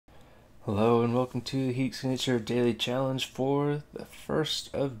Hello and welcome to the Heat Signature Daily Challenge for the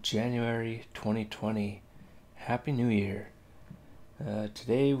 1st of January 2020. Happy New Year.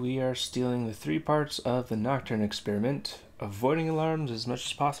 Today we are stealing the 3 parts of the Nocturne experiment, avoiding alarms as much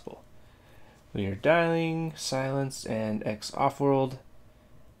as possible. We are dialing, silence, and X offworld.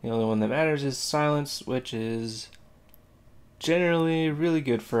 The only one that matters is silence, which is generally really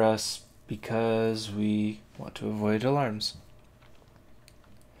good for us because we want to avoid alarms.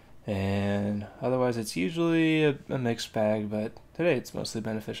 And otherwise it's usually a mixed bag, but today it's mostly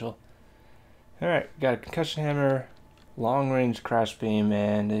beneficial. Alright, got a concussion hammer, long range crash beam,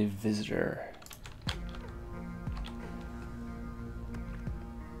 and a visitor.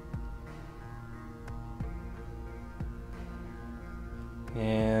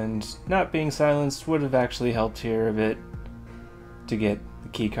 And not being silenced would have actually helped here a bit to get the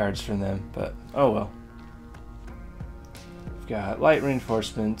key cards from them, but oh well. Got light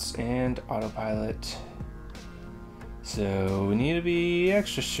reinforcements and autopilot, so we need to be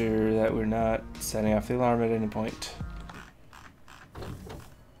extra sure that we're not setting off the alarm at any point.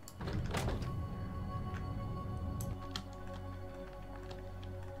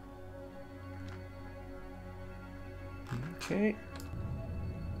 Okay.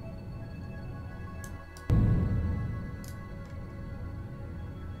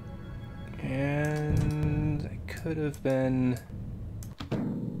 And I could have been...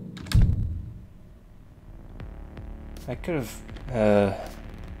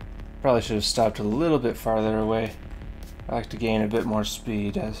 probably should have stopped a little bit farther away. I like to gain a bit more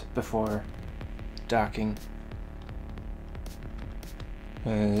speed before docking.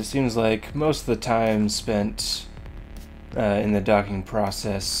 It seems like most of the time spent in the docking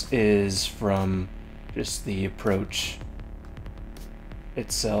process is from just the approach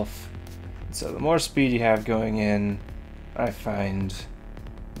itself. So the more speed you have going in, I find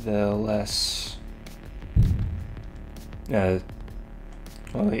the less the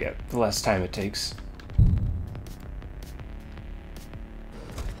less time it takes.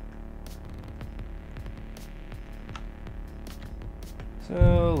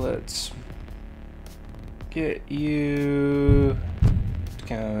 So let's get you to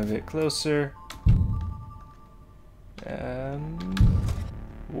come a bit closer.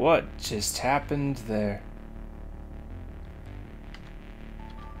 What just happened there?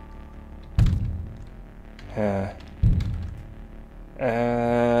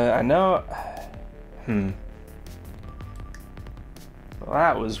 I know. Well,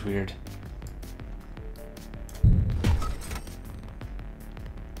 that was weird.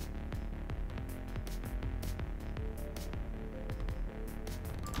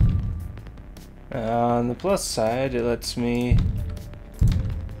 On the plus side, it lets me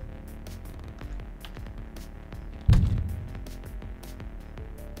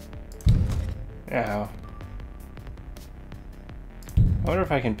Ow. I wonder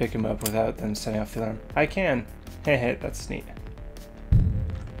if I can pick him up without them setting off the alarm. I can. Heh, that's neat.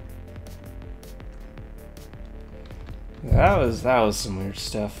 That was some weird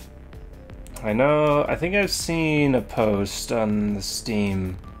stuff. I think I've seen a post on the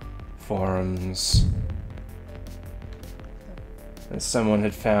Steam forums that someone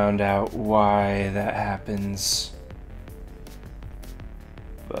had found out why that happens,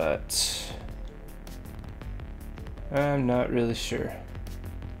 but I'm not really sure.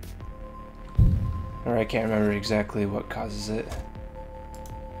 Or I can't remember exactly what causes it.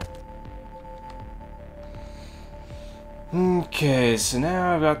 Okay, so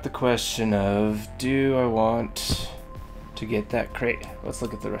now I've got the question of, do I want to get that crate? Let's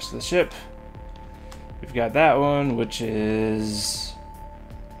look at the rest of the ship. We've got that one, which is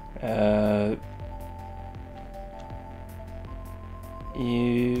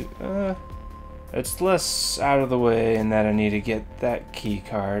it's less out of the way in that I need to get that key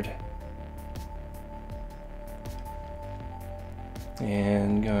card.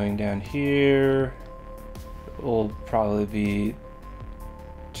 And going down here will probably be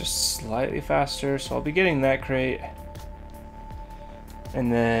just slightly faster, so I'll be getting that crate.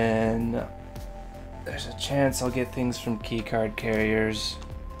 And then there's a chance I'll get things from keycard carriers.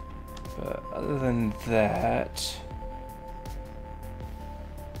 But other than that,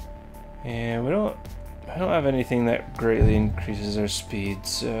 and I don't have anything that greatly increases our speed,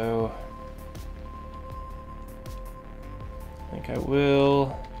 so I think I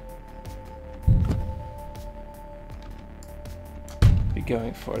will be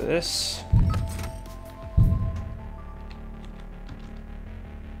going for this.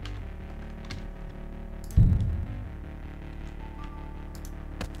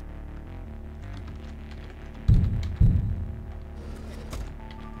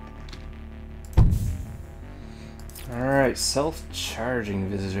 Alright, self-charging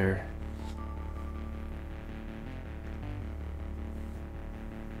visitor.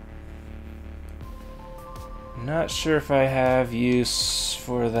 Not sure if I have use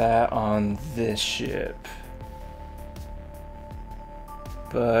for that on this ship.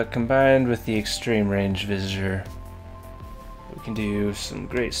 But combined with the extreme range visitor, we can do some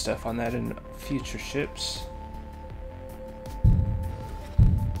great stuff on that in future ships.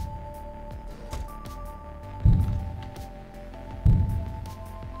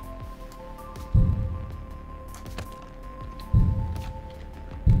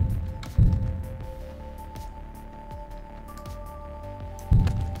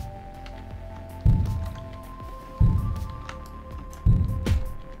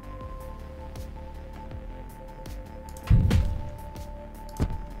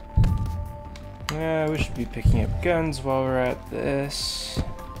 We should be picking up guns while we're at this.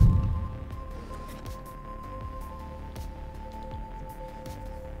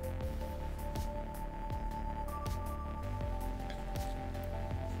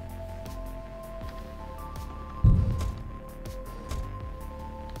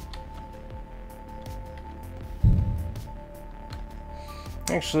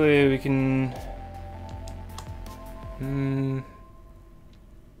 Actually, we can...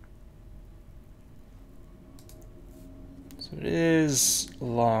 So it is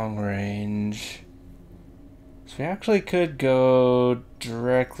long range. So we actually could go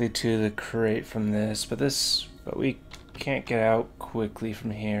directly to the crate from this, but we can't get out quickly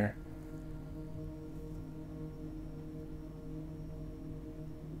from here.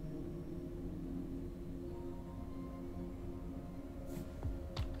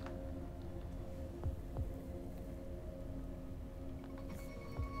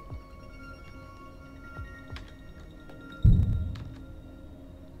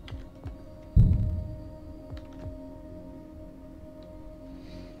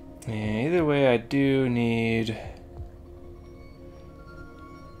 Yeah, either way, I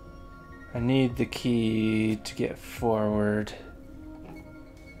need the key to get forward.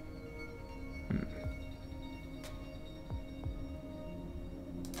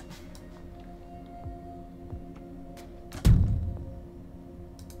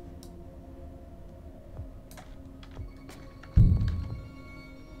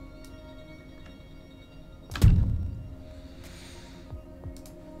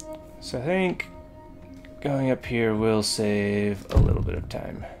 So I think going up here will save a little bit of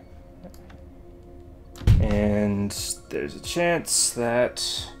time. And there's a chance that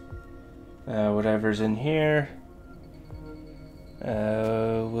whatever's in here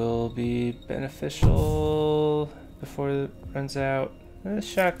will be beneficial before it runs out. A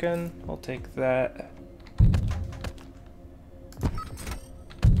shotgun, I'll take that.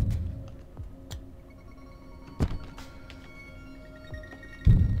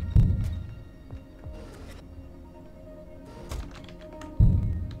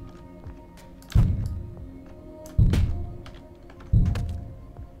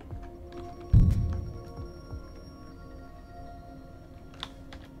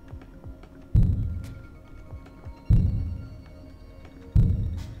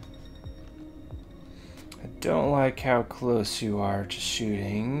 Don't like how close you are to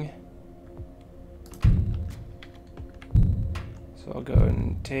shooting. So I'll go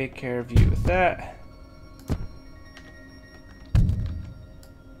and take care of you with that.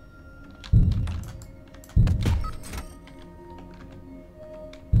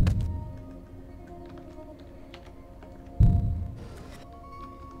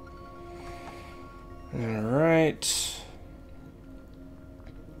 All right.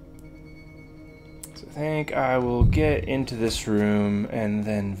 I think I will get into this room and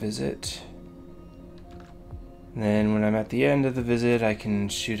then visit. And then when I'm at the end of the visit, I can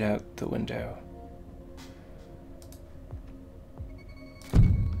shoot out the window.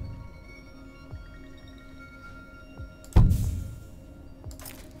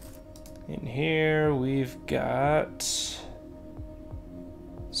 In here, we've got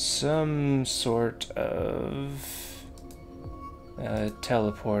some sort of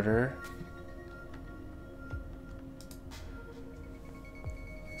teleporter.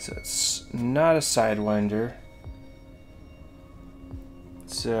 So it's not a Sidewinder.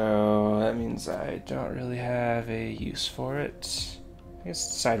 So that means I don't really have a use for it. I guess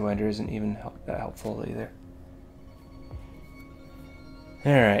Sidewinder isn't even that helpful either.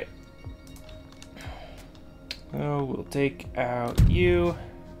 Alright. So we'll take out you.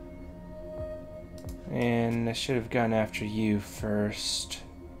 And I should have gone after you first.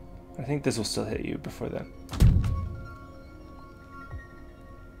 I think this will still hit you before then.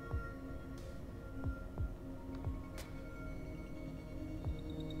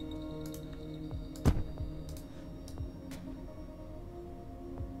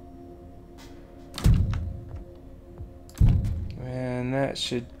 That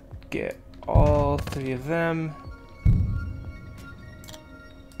should get all 3 of them.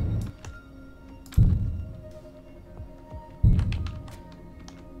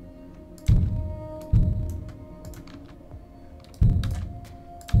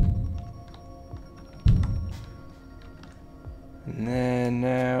 And then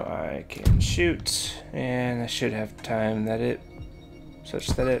now I can shoot, and I should have time that it such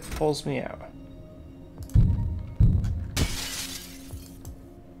that it pulls me out.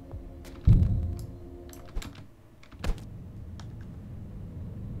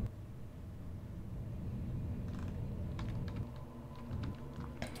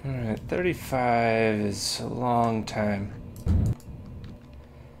 Alright, 35 is a long time.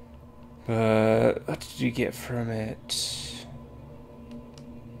 But what did you get from it?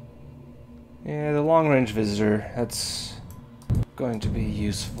 Yeah, the long-range visitor, that's going to be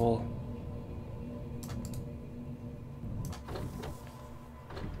useful.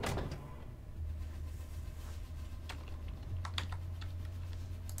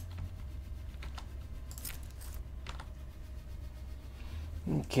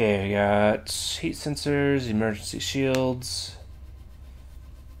 Okay, we got heat sensors, emergency shields.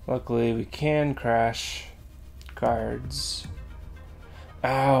 Luckily, we can crash guards.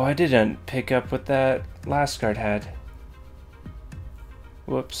 Oh, I didn't pick up what that last guard had.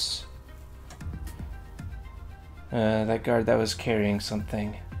 Whoops. That guard that was carrying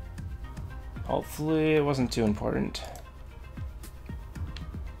something. Hopefully it wasn't too important.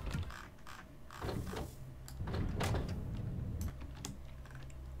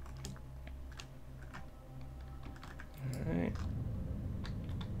 Alright.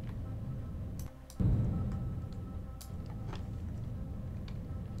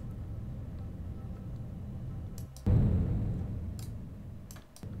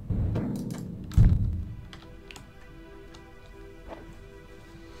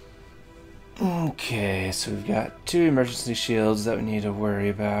 Okay, so we've got 2 emergency shields that we need to worry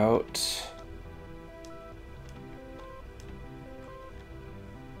about.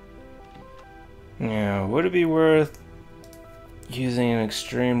 Now, would it be worth using an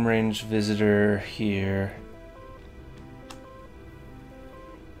extreme range visitor here?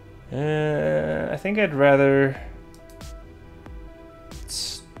 I think I'd rather...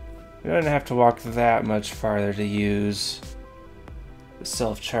 We don't have to walk that much farther to use the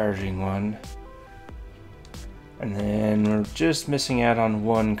self-charging one. And then we're just missing out on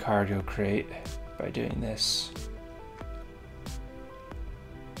 1 cargo crate by doing this.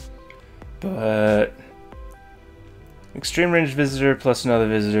 But extreme range visitor plus another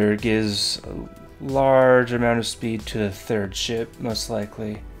visitor gives a large amount of speed to the 3rd ship, most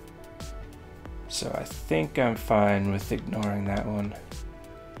likely. So I think I'm fine with ignoring that one.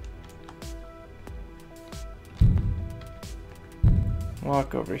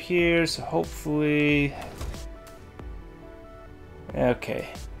 Walk over here, so hopefully... Okay.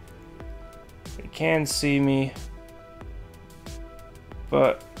 They can see me,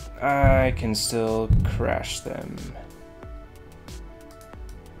 but I can still crash them.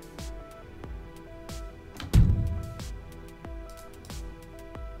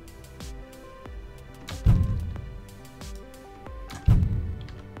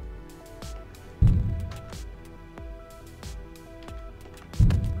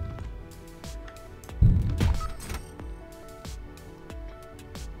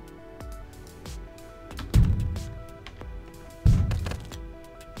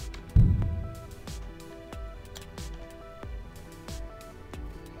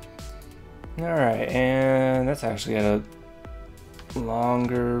 Alright, and that's actually at a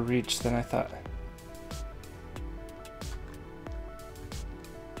longer reach than I thought.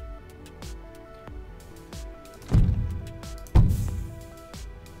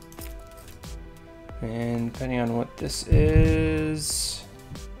 And depending on what this is,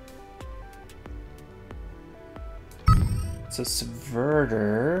 it's a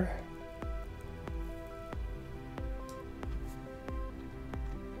subverter.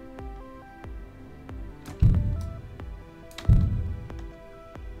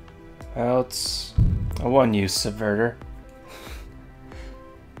 Well, it's a one-use subverter.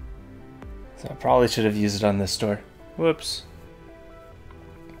 So I probably should have used it on this door. Whoops.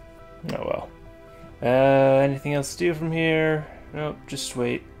 Oh well. Anything else to do from here? Nope, just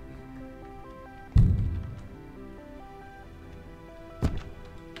wait.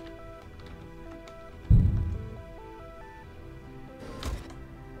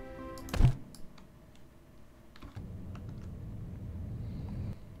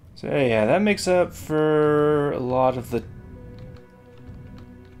 So yeah, that makes up for a lot of the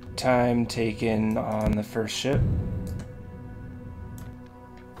time taken on the first ship.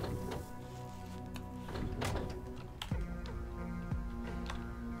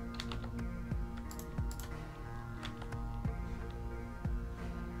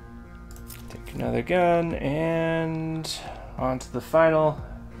 Another gun, and on to the final.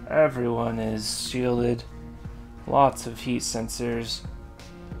 Everyone is shielded. Lots of heat sensors.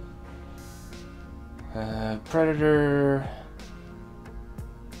 Predator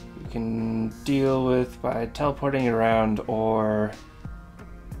you can deal with by teleporting around or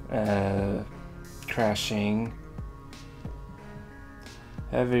crashing.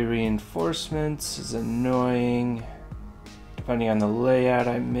 Heavy reinforcements is annoying. Depending on the layout,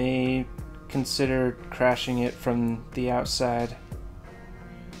 I may consider crashing it from the outside.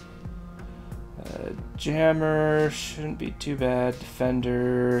 Jammer shouldn't be too bad.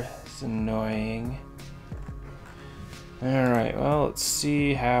 Defender is annoying. Alright, well, let's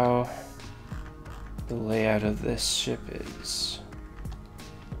see how the layout of this ship is.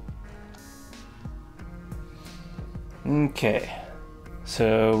 Okay,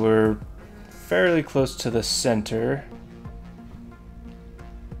 so we're fairly close to the center.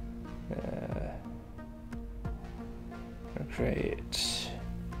 Great.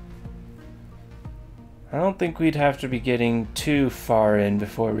 I don't think we'd have to be getting too far in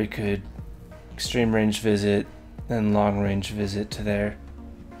before we could extreme range visit, then long range visit to there.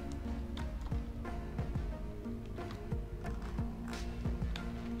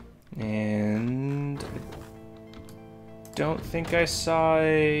 And I don't think I saw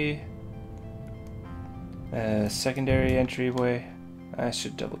a secondary entryway. I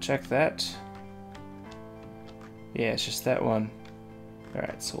should double check that. Yeah, it's just that one.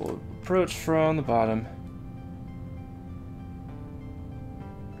 Alright, so we'll approach from the bottom.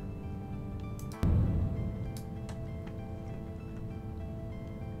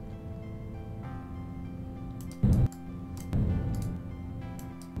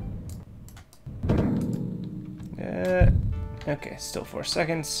 Okay, still 4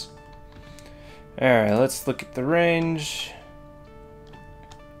 seconds. Alright, let's look at the range.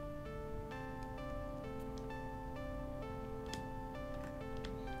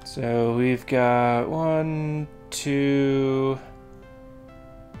 So we've got 1, 2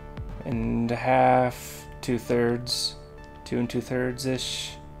 and a half, 2/3, 2 2/3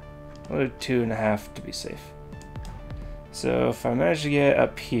 ish. We'll do 2.5 to be safe. So if I manage to get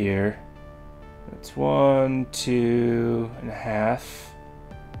up here, that's 1, 2.5,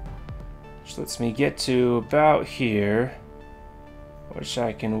 which lets me get to about here, which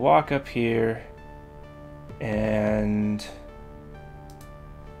I can walk up here and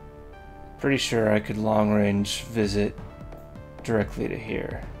pretty sure I could long range visit directly to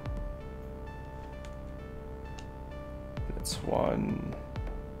here. That's 1,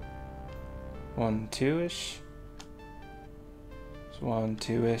 2-ish. It's 1,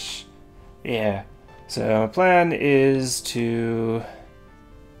 2-ish. Yeah. So my plan is to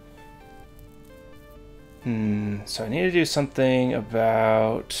so I need to do something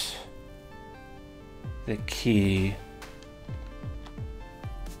about the key.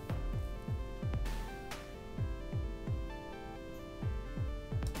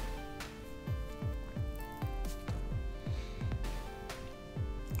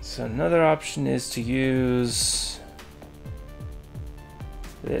 So another option is to use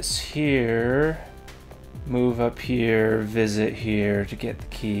this here, move up here, visit here to get the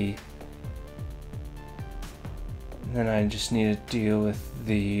key. And then I just need to deal with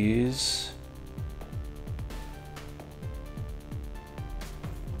these.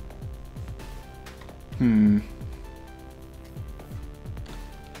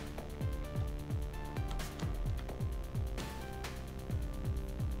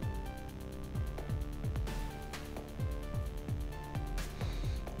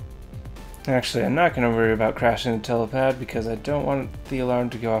 Actually, I'm not going to worry about crashing the telepad because I don't want the alarm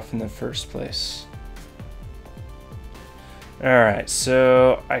to go off in the first place. Alright,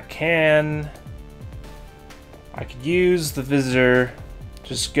 so I could use the visitor,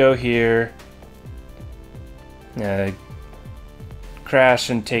 just go here, crash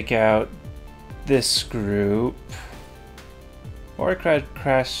and take out this group, or I could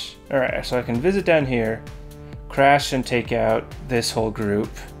crash, alright, so I can visit down here, crash and take out this whole group,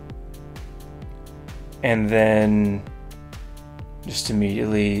 and then just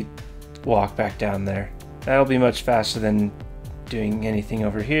immediately walk back down there. That'll be much faster than doing anything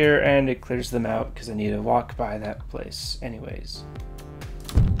over here, and it clears them out because I need to walk by that place anyways.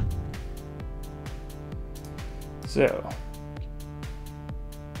 So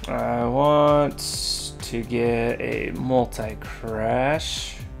I want to get a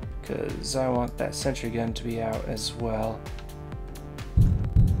multi-crash because I want that sentry gun to be out as well.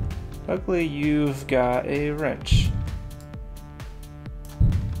 Luckily, you've got a wrench.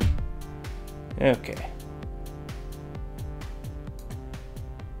 Okay.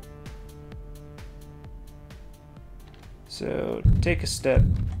 So take a step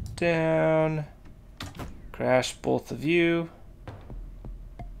down, crash both of you,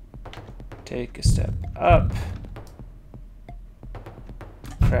 take a step up,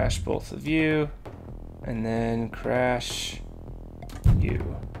 crash both of you, and then crash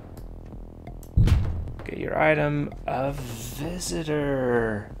you. Get your item, a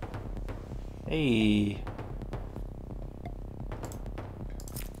visitor. Hey.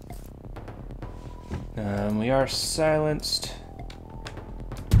 We are silenced.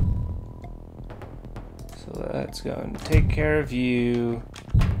 So let's go and take care of you.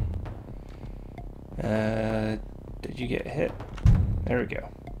 Did you get hit? There we go.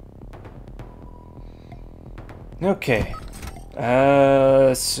 Okay.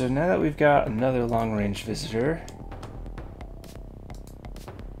 So now that we've got another long-range visitor,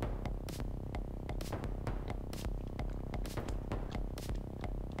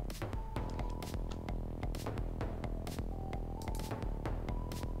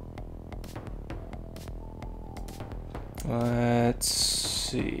 let's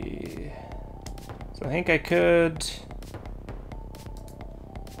see. So I think I could.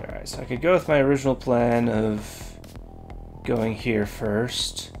 Alright, so I could go with my original plan of going here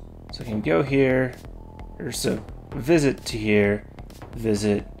first. So I can go here, or so visit to here,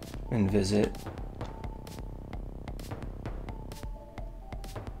 visit, and visit.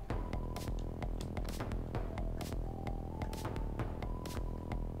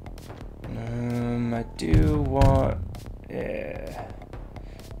 I do want.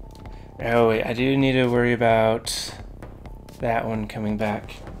 Oh wait, I do need to worry about that one coming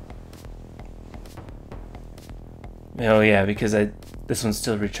back. Oh yeah, because this one's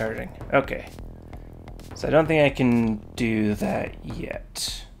still recharging. Okay. So I don't think I can do that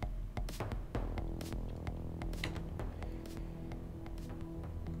yet.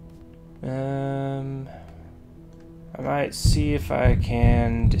 I might see if I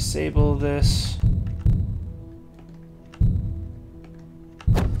can disable this.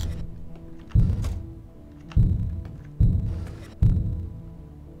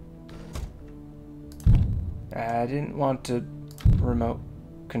 I didn't want to remote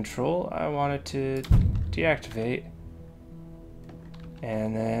control. I wanted to deactivate.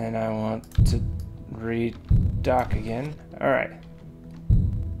 And then I want to redock again. Alright.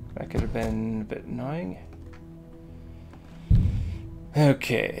 That could have been a bit annoying.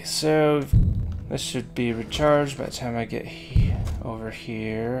 Okay, so this should be recharged by the time I get over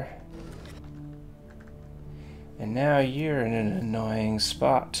here. And now you're in an annoying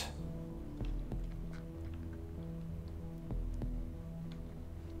spot.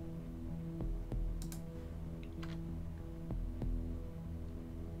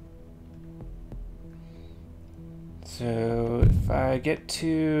 So if I get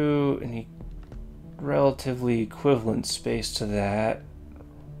to any relatively equivalent space to that,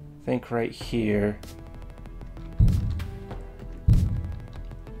 I think right here.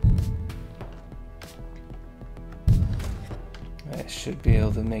 I should be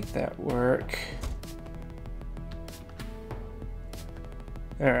able to make that work.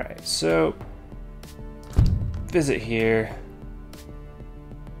 Alright, so visit here.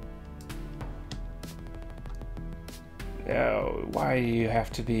 Oh, why do you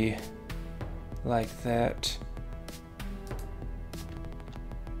have to be like that?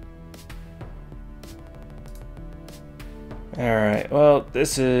 Alright, well,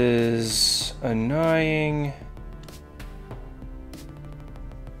 this is annoying.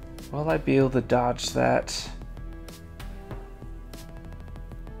 Will I be able to dodge that?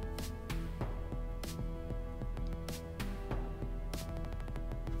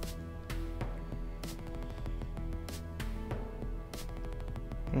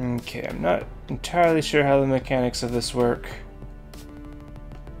 Okay, I'm not entirely sure how the mechanics of this work.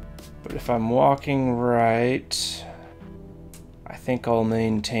 But if I'm walking right, I think I'll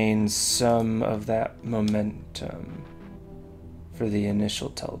maintain some of that momentum for the initial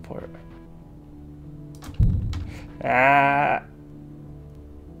teleport. Ah!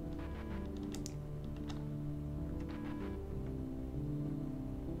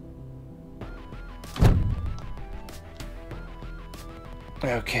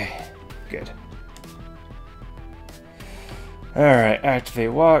 Okay, good. Alright,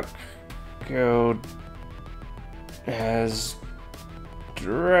 activate walk. Go as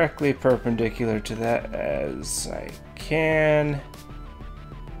directly perpendicular to that as I can.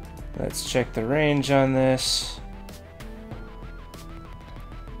 Let's check the range on this.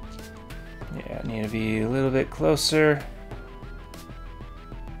 Yeah, I need to be a little bit closer.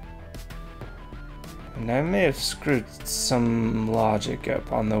 And I may have screwed some logic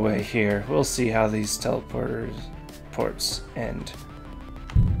up on the way here. We'll see how these teleporters ports end.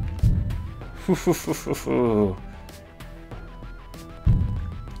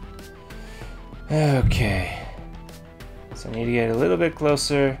 Okay. So I need to get a little bit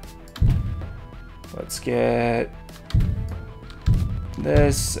closer. Let's get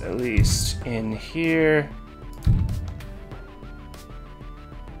this at least in here.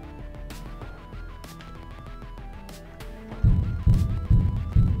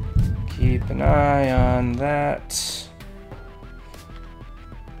 Keep an eye on that.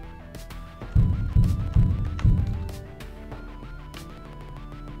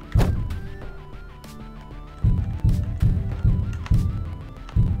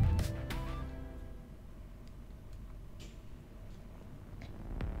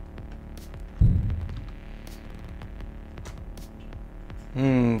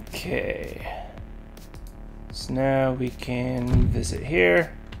 Okay. So now we can visit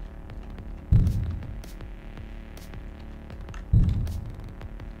here.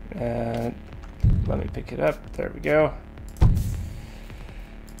 Let me pick it up. There we go.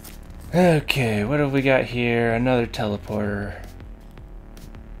 Okay, what have we got here? Another teleporter.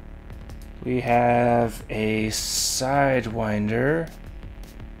 We have a Sidewinder.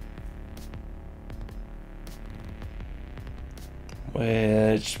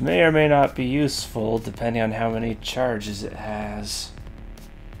 Which may or may not be useful depending on how many charges it has.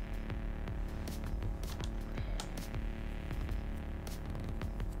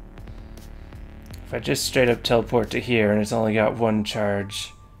 If I just straight up teleport to here and it's only got one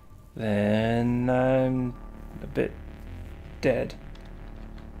charge, then I'm a bit dead.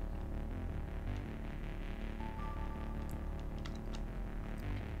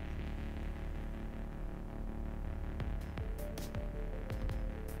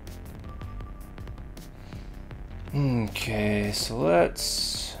 Okay, so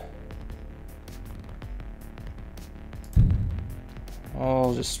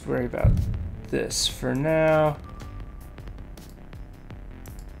I'll just worry about this for now.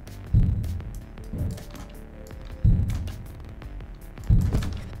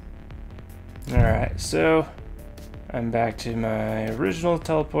 Alright, so I'm back to my original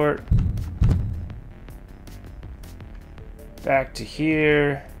teleport. Back to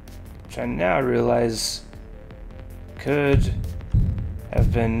here, which I now realize could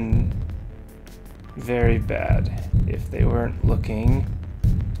have been very bad if they weren't looking.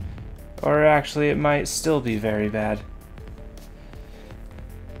 Or actually, it might still be very bad.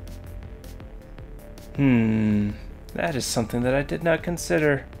 That is something that I did not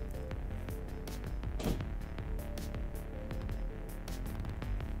consider.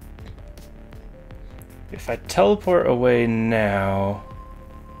 If I teleport away now,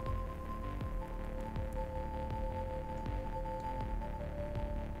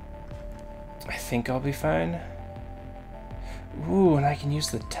 I think I'll be fine. Ooh, and I can use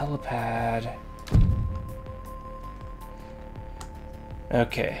the telepad.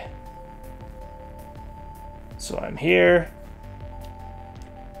 Okay. So I'm here.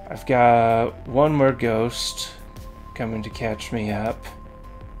 I've got one more ghost coming to catch me up.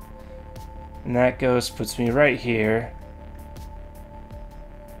 And that ghost puts me right here.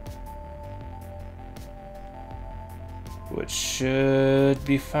 Which should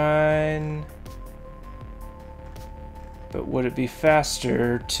be fine. But would it be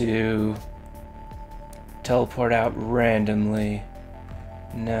faster to teleport out randomly?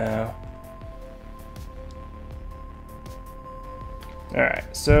 No.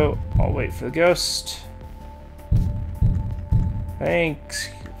 Alright, so I'll wait for the ghost. Thanks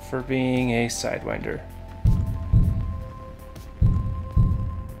for being a Sidewinder.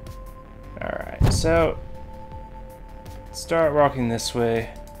 Alright, so start walking this way.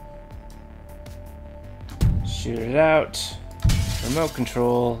 Shoot it out. Remote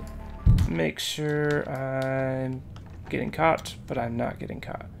control. Make sure I'm getting caught, but I'm not getting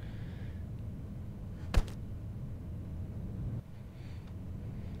caught.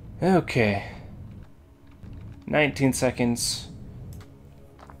 Okay. 19 seconds.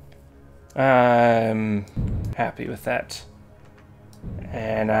 I'm happy with that.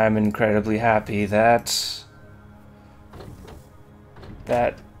 And I'm incredibly happy that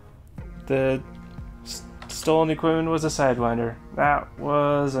the stolen equipment was a Sidewinder. That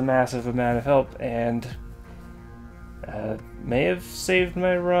was a massive amount of help and may have saved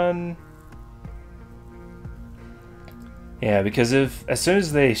my run. Yeah, because as soon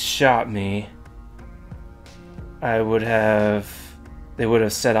as they shot me, they would have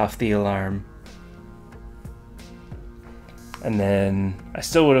set off the alarm. And then I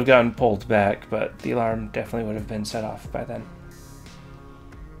still would have gotten pulled back, but the alarm definitely would have been set off by then.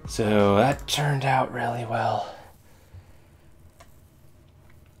 So that turned out really well.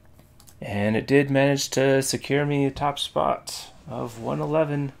 And it did manage to secure me a top spot of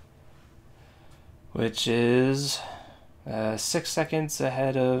 111, which is 6 seconds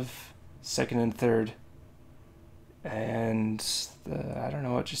ahead of second and third. And I don't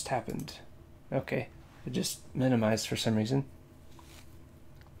know what just happened. Okay, it just minimized for some reason.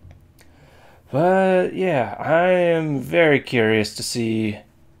 But yeah, I am very curious to see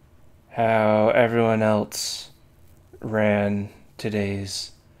how everyone else ran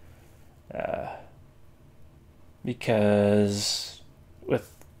today's. Because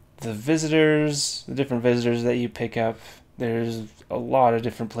with the different visitors that you pick up, there's a lot of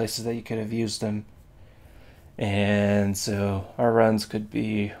different places that you could have used them. And so our runs could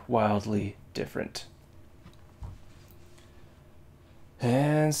be wildly different.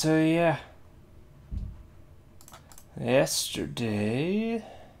 And so yeah. Yesterday,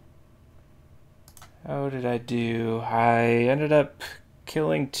 how did I do? I ended up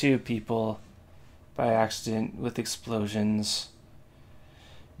killing 2 people by accident with explosions.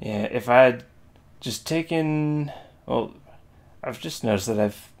 Yeah, if I had just taken, well, I've just noticed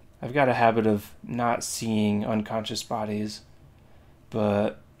that I've got a habit of not seeing unconscious bodies,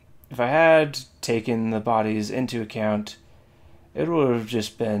 but if I had taken the bodies into account, it would have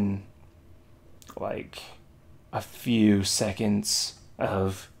just been like a few seconds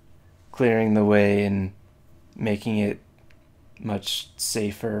of clearing the way and making it much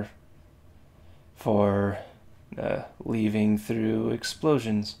safer for leaving through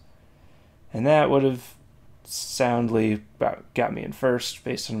explosions. And that would have soundly got me in first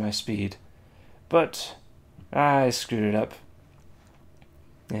based on my speed. But I screwed it up.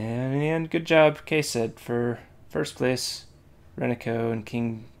 And in the end, good job, K-Said, for first place. Renico and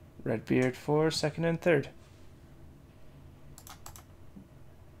King Redbeard for second and third.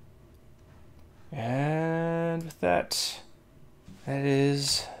 And with that, that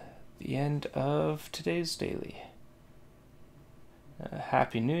is the end of today's daily.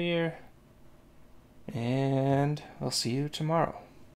 Happy New Year, and I'll see you tomorrow.